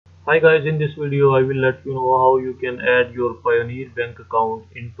Hi guys, in this video I will let you know how you can add your Payoneer bank account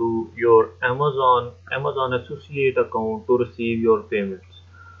into your Amazon associate account to receive your payments.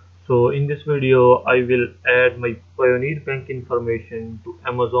 So in this video I will add my Payoneer bank information to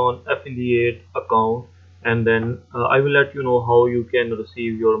Amazon affiliate account, and then I will let you know how you can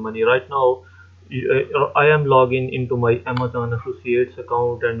receive your money. Right now I am logging into my Amazon associates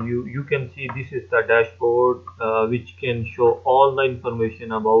account, and you can see this is the dashboard which can show all the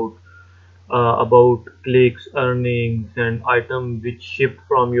information about clicks, earnings, and item which shipped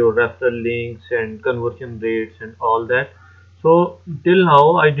from your referral links and conversion rates and all that. So till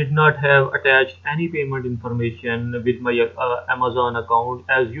now I did not have attached any payment information with my Amazon account.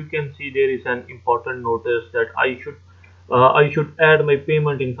 As you can see, there is an important notice that I should add my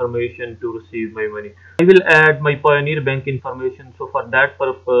payment information to receive my money. I will add my Payoneer bank information. So for that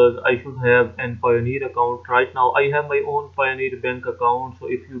purpose, I should have an Payoneer account. Right now, I have my own Payoneer bank account. So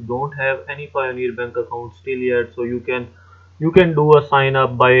if you don't have any Payoneer bank account still yet, so you can do a sign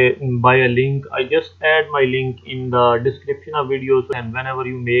up by a link. I just add my link in the description of videos, and whenever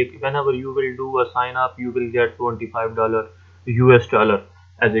you will do a sign up, you will get $25 US dollar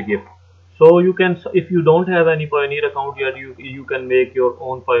as a gift. So you can, if you don't have any Payoneer account yet, you can make your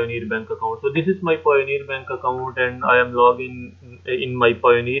own Payoneer bank account. So this is my Payoneer bank account, and I am logged in my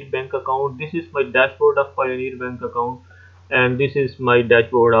Payoneer bank account. This is my dashboard of Payoneer bank account, and this is my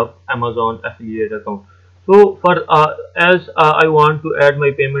dashboard of Amazon affiliate account. So for as I want to add my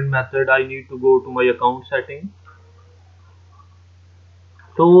payment method, I need to go to my account setting.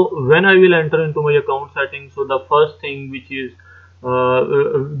 So when I will enter into my account settings, so the first thing which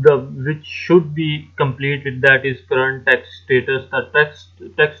should be completed, that is current tax status. The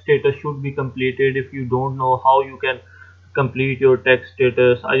tax status should be completed. If you don't know how you can complete your tax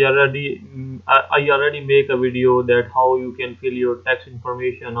status, I already make a video that how you can fill your tax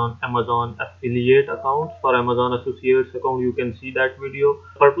information on Amazon affiliate accounts. For Amazon associates account, you can see that video.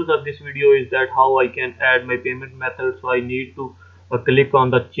 Purpose of this video is that how I can add my payment method. So I need to click on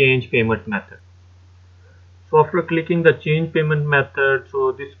the change payment method. So after clicking the change payment method,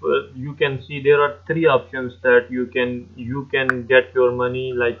 so this you can see there are three options that you can get your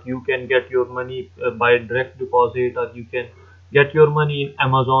money. Like you can get your money by direct deposit, or you can get your money in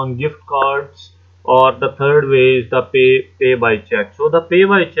Amazon gift cards, or the third way is the pay by check. So the pay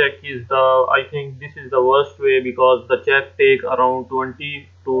by check is the, I think this is the worst way, because the check take around 20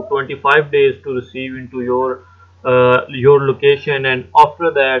 to 25 days to receive into your location, and after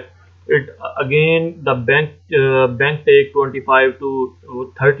that it again the bank take 25 to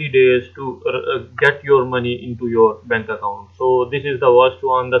 30 days to get your money into your bank account. So this is the worst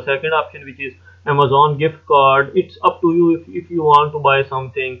one. The second option, which is Amazon gift card, it's up to you. If you want to buy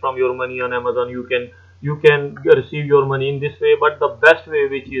something from your money on Amazon, you can receive your money in this way. But the best way,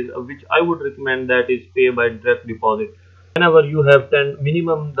 which I would recommend, that is pay by direct deposit. Whenever you have the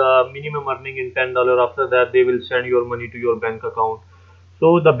minimum earning in $10, after that they will send your money to your bank account.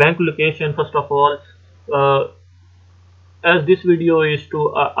 So the bank location, first of all, uh, as this video is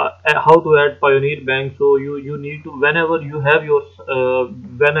to how to add Payoneer bank. So you need to, whenever you have your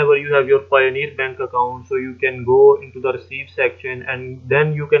Payoneer bank account, so you can go into the receive section, and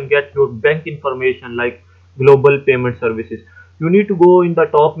then you can get your bank information like global payment services. You need to go in the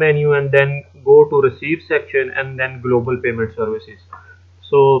top menu and then go to receive section and then global payment services.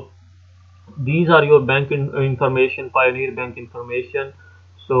 So these are your information, Payoneer bank information.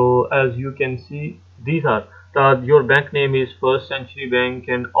 So as you can see, these are your bank name is First Century Bank,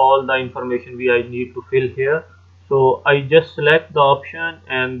 and all the information I need to fill here. So I just select the option,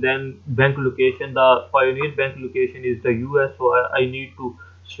 and then bank location. The Payoneer bank location is the US, so I need to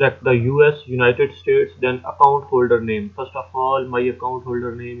select the US, United States. Then account holder name. First of all, my account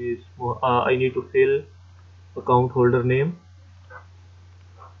holder name is I need to fill account holder name.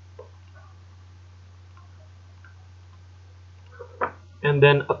 And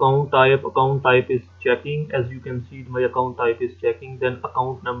then account type is checking. As you can see, my account type is checking. Then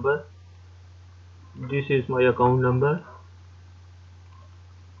account number, this is my account number.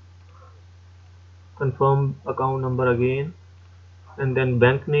 Confirm account number again, and then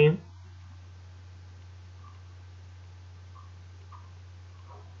bank name,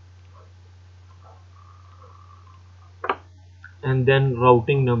 and then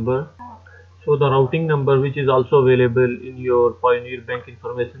routing number. So the routing number, which is also available in your Payoneer bank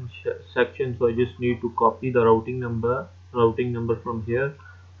information section. So I just need to copy the routing number from here,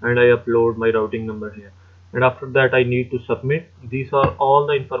 and I upload my routing number here. And after that I need to submit. These are all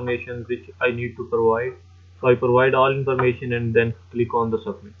the information which I need to provide. So I provide all information and then click on the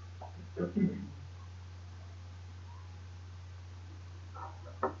submit.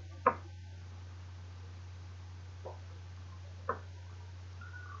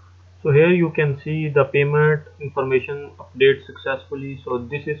 So here you can see the payment information update successfully. So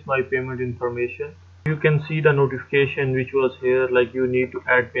this is my payment information. You can see the notification which was here, like you need to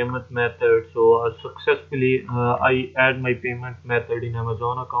add payment method. So successfully I add my payment method in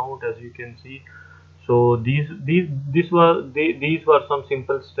Amazon account, as you can see. So these were some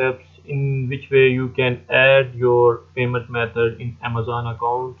simple steps in which way you can add your payment method in Amazon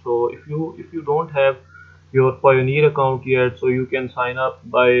account. So if you don't have your Payoneer account yet, so you can sign up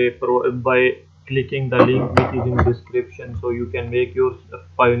by clicking the link which is in description. So you can make your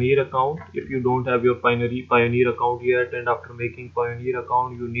Payoneer account if you don't have your Payoneer account yet. And after making Payoneer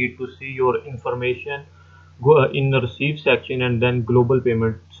account, you need to see your information, go in the receive section, and then global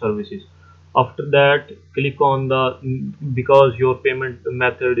payment services. After that, click on the, because your payment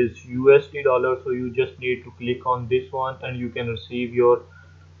method is USD dollar, so you just need to click on this one and you can receive your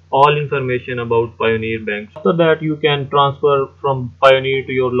all information about Payoneer Bank. After that, you can transfer from Payoneer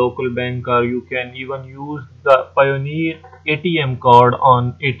to your local bank, or you can even use the Payoneer ATM card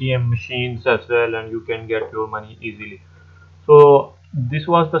on ATM machines as well, and you can get your money easily. So this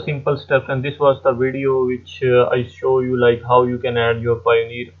was the simple steps, and this was the video which I show you, like how you can add your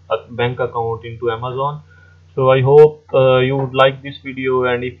Payoneer bank account into Amazon. So I hope you would like this video,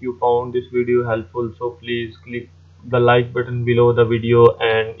 and if you found this video helpful, so please click the like button below the video,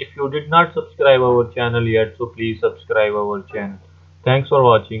 and if you did not subscribe our channel yet, so please subscribe our channel. Thanks for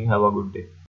watching. Have a good day.